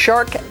on a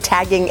shark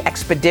tagging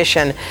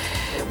expedition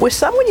with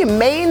someone you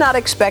may not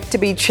expect to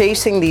be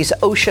chasing these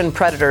ocean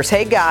predators.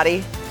 Hey,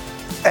 Gotti.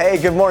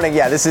 Hey, good morning.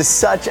 Yeah, this is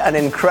such an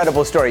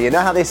incredible story. You know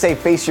how they say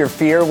face your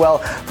fear? Well,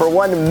 for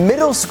one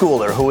middle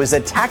schooler who was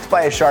attacked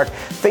by a shark,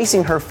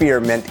 facing her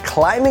fear meant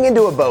climbing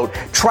into a boat,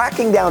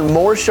 tracking down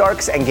more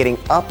sharks, and getting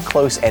up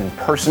close and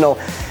personal.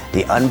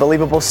 The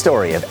unbelievable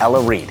story of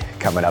Ella Reed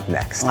coming up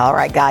next. All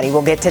right, Gotti,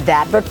 we'll get to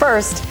that. But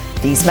first,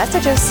 these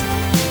messages.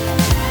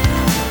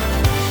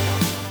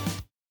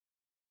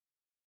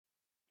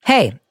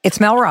 Hey, it's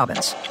Mel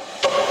Robbins.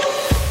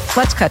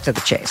 Let's cut to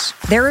the chase.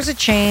 There is a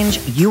change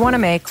you want to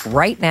make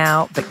right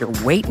now, but you're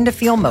waiting to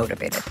feel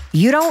motivated.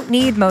 You don't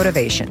need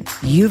motivation.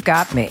 You've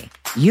got me.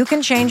 You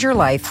can change your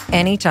life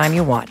anytime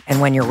you want. And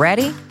when you're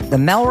ready, The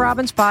Mel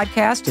Robbins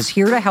Podcast is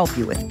here to help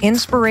you with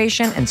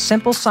inspiration and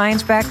simple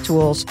science-backed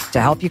tools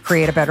to help you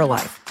create a better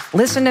life.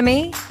 Listen to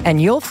me,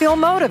 and you'll feel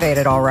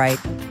motivated, all right.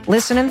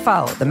 Listen and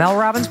follow The Mel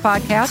Robbins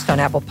Podcast on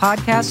Apple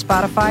Podcasts,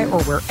 Spotify,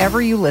 or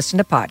wherever you listen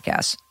to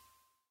podcasts.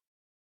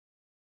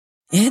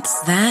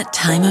 It's that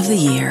time of the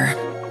year.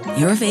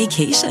 Your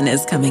vacation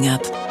is coming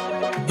up.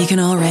 You can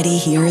already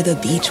hear the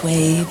beach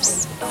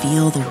waves,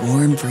 feel the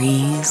warm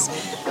breeze,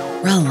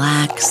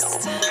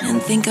 relax,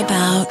 and think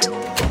about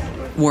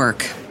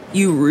work.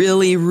 You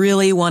really,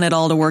 really want it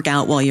all to work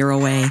out while you're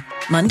away.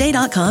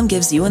 Monday.com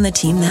gives you and the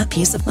team that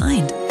peace of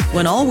mind.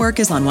 When all work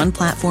is on one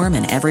platform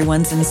and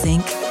everyone's in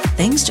sync,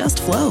 things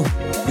just flow.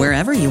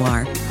 Wherever you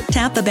are,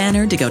 tap the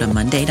banner to go to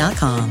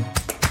Monday.com.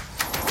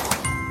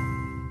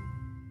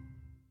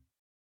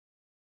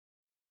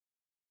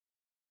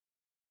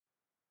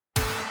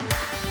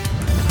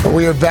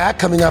 We are back,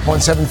 coming up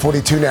on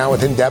 742 now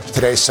with In Depth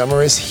today.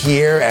 Summer is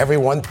here.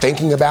 Everyone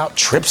thinking about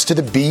trips to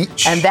the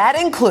beach. And that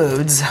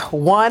includes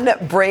one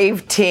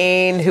brave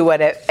teen who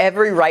had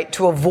every right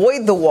to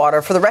avoid the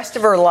water for the rest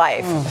of her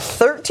life.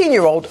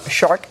 13-year-old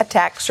shark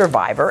attack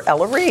survivor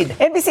Ella Reed.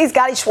 NBC's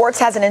Gotti Schwartz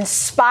has an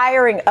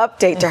inspiring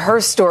update to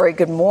her story.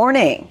 Good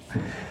morning.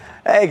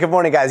 Hey, good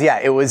morning, guys. Yeah,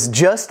 it was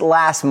just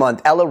last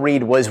month. Ella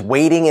Reed was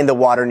wading in the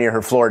water near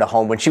her Florida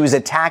home when she was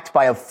attacked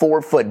by a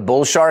 4-foot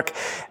bull shark.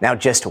 Now,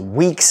 just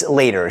weeks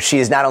later, she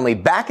is not only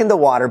back in the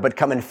water, but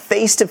coming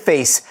face to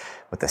face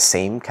with the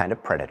same kind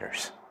of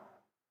predators.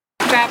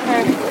 Grab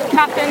her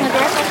captain, the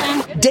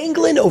dorsal fin.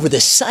 Dangling over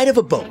the side of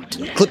a boat,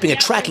 clipping a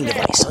tracking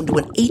device onto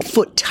an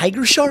 8-foot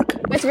tiger shark.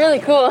 It's really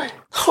cool.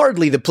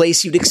 Hardly the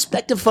place you'd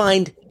expect to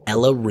find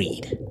Ella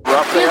Reed.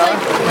 Rough they are.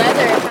 Like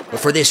leather. But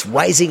for this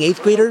rising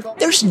 8th grader,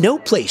 there's no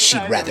place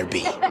she'd rather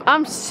be.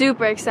 I'm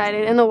super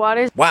excited. In the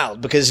water's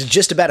wild, because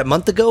just about a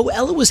month ago,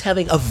 Ella was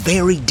having a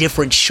very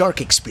different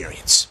shark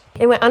experience.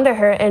 It went under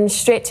her and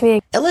straight to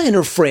me. Ella and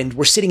her friend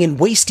were sitting in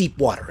waist-deep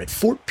water at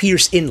Fort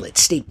Pierce Inlet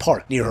State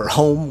Park near her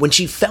home when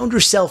she found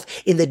herself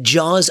in the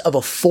jaws of a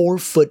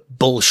 4-foot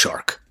bull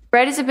shark.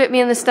 Right as it bit me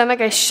in the stomach,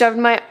 I shoved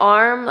my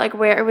arm like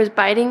where it was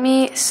biting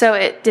me, so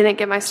it didn't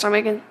get my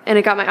stomach and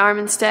it got my arm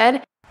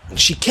instead.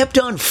 She kept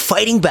on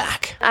fighting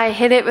back. I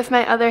hit it with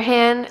my other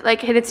hand,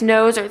 like hit its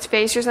nose or its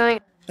face or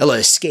something. Ella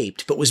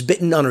escaped, but was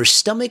bitten on her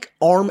stomach,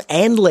 arm,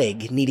 and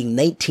leg, needing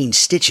 19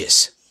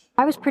 stitches.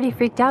 I was pretty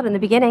freaked out in the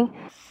beginning.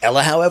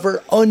 Ella,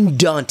 however,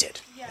 undaunted.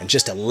 And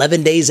just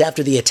 11 days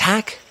after the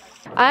attack,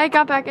 I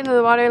got back into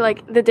the water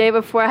like the day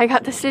before I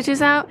got the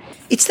stitches out.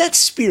 It's that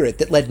spirit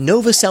that led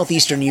Nova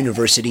Southeastern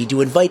University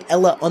to invite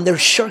Ella on their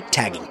shark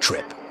tagging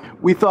trip.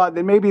 We thought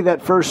that maybe that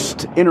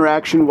first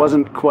interaction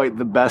wasn't quite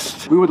the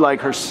best. We would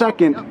like her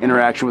second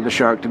interaction with the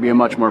shark to be a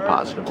much more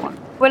positive one.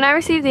 When I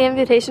received the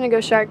invitation to go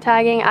shark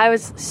tagging, I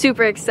was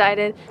super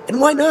excited. And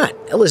why not?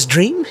 Ella's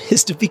dream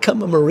is to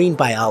become a marine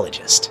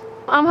biologist.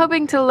 I'm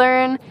hoping to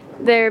learn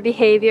their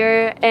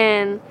behavior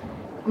and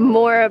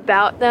more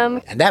about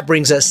them. And that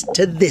brings us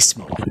to this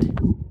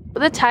moment.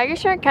 The tiger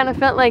shark kind of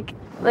felt like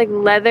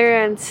leather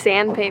and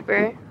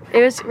sandpaper.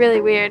 It was really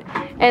weird.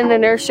 And the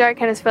nurse shark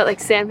kind of felt like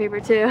sandpaper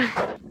too.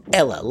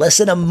 Ella, less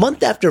than a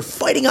month after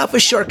fighting off a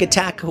shark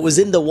attack, was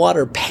in the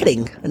water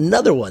petting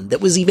another one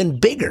that was even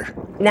bigger.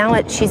 Now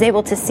that she's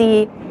able to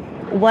see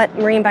what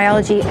marine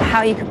biology,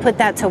 how you could put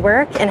that to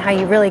work and how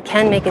you really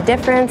can make a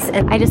difference.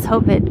 And I just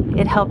hope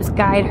it helps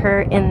guide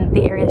her in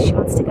the area she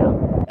wants to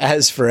go.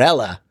 As for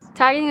Ella,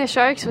 tagging the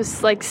sharks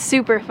was like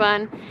super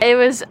fun. It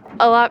was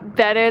a lot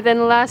better than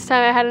the last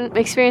time I had an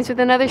experience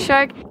with another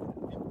shark.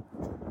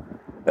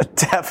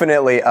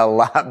 Definitely a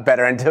lot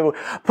better. And to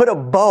put a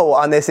bow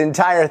on this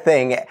entire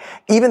thing,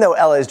 even though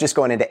Ella is just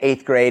going into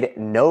 8th grade,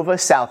 Nova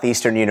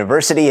Southeastern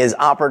University has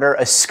offered her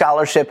a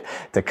scholarship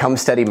to come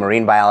study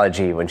marine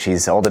biology when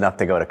she's old enough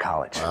to go to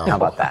college. Wow. How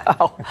about that?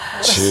 Oh,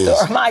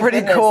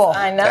 pretty cool.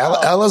 I know.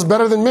 Ella's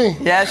better than me.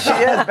 Yes, she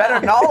is. Better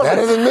than all of us.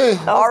 Better than me.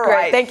 All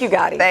right. Thank you,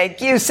 Gotti. Thank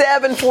you.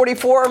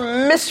 744,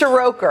 Mr.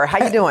 Roker.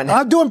 How you doing?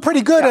 I'm doing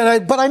pretty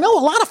good. But I know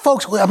a lot of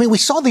folks, we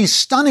saw these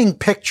stunning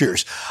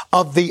pictures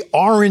of the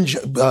orange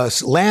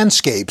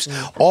landscapes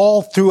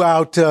all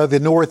throughout the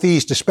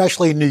Northeast,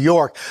 especially in New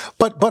York.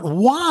 But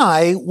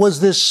why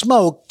was this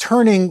smoke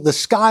turning the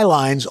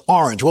skylines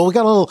orange? Well, we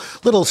got a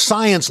little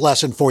science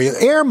lesson for you.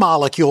 Air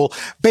molecule,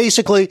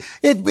 basically,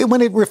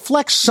 when it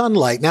reflects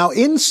sunlight. Now,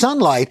 in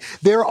sunlight,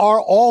 there are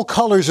all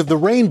colors of the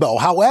rainbow.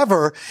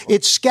 However,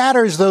 it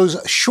scatters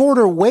those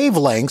shorter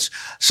wavelengths,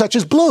 such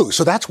as blue.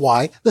 So that's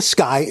why the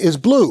sky is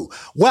blue.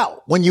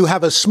 Well, when you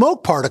have a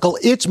smoke particle,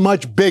 it's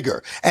much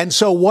bigger. And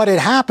so what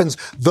happens,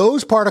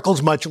 those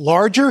particles much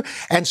larger,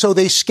 and so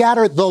they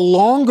scatter the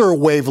longer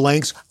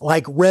wavelengths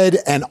like red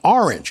and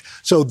orange.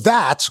 So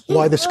that's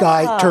why the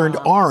sky turned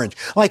orange.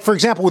 Like, for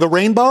example, with a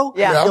rainbow,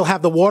 you'll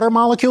have the water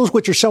molecules,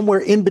 which are somewhere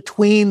in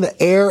between the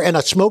air and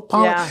a smoke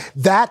column.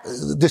 That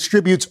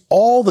distributes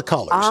all the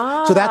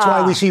colors. So that's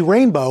why we see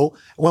rainbow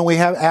when we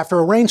have after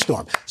a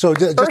rainstorm. So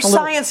just Earth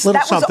Science,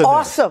 that was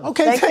awesome.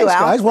 Okay, thanks,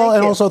 guys. Well,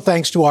 and also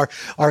thanks to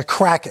our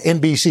crack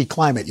NBC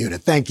climate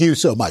unit. Thank you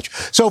so much.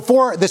 So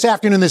for this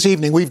afternoon, this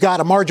evening, we've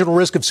got a marginal potential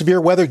risk of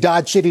severe weather,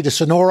 Dodge City to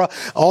Sonora,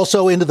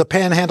 also into the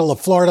panhandle of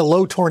Florida,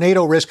 low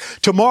tornado risk.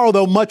 Tomorrow,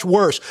 though, much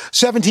worse.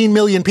 17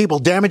 million people,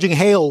 damaging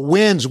hail,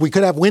 winds. We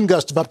could have wind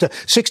gusts of up to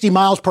 60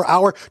 miles per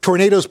hour.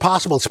 Tornadoes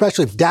possible,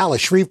 especially if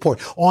Dallas,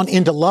 Shreveport, on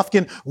into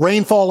Lufkin.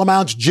 Rainfall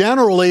amounts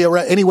generally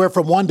anywhere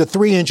from 1 to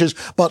 3 inches,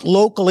 but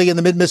locally in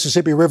the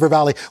mid-Mississippi River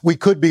Valley, we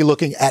could be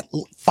looking at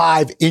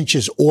 5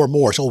 inches or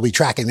more. So we'll be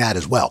tracking that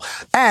as well.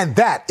 And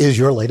that is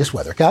your latest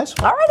weather, guys.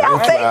 All right, Al,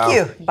 thank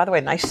you. By the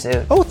way, nice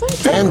suit. Oh,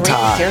 thank you. And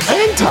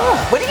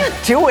Todd. What are you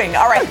doing?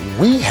 All right.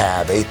 We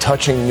have a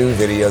touching new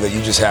video that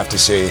you just have to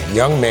see.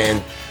 Young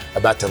men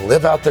about to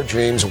live out their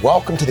dreams.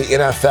 Welcome to the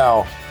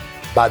NFL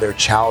by their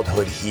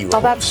childhood heroes.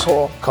 Oh, that's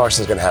cool.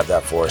 Carson's going to have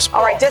that for us.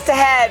 All right, just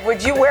ahead,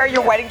 would you wear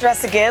your wedding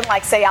dress again,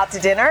 like, say, out to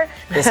dinner?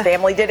 This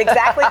family did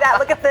exactly that.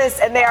 Look at this,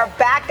 and they are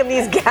back in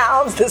these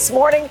gowns this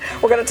morning.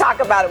 We're going to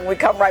talk about it when we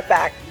come right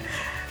back.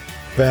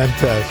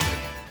 Fantastic.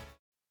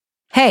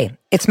 Hey,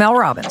 it's Mel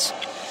Robbins.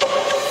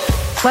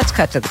 Let's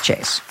cut to the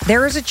chase.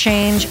 There is a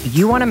change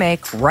you want to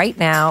make right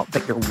now,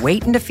 but you're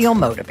waiting to feel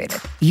motivated.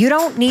 You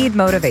don't need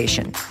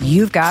motivation.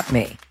 You've got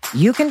me.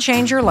 You can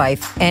change your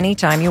life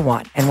anytime you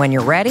want. And when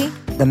you're ready,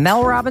 the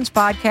Mel Robbins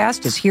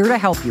Podcast is here to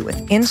help you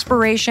with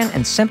inspiration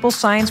and simple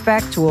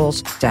science-backed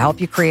tools to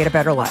help you create a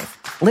better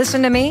life.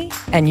 Listen to me,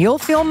 and you'll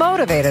feel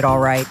motivated, all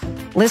right.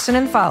 Listen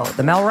and follow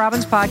the Mel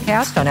Robbins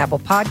Podcast on Apple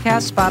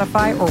Podcasts,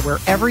 Spotify, or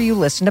wherever you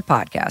listen to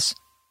podcasts.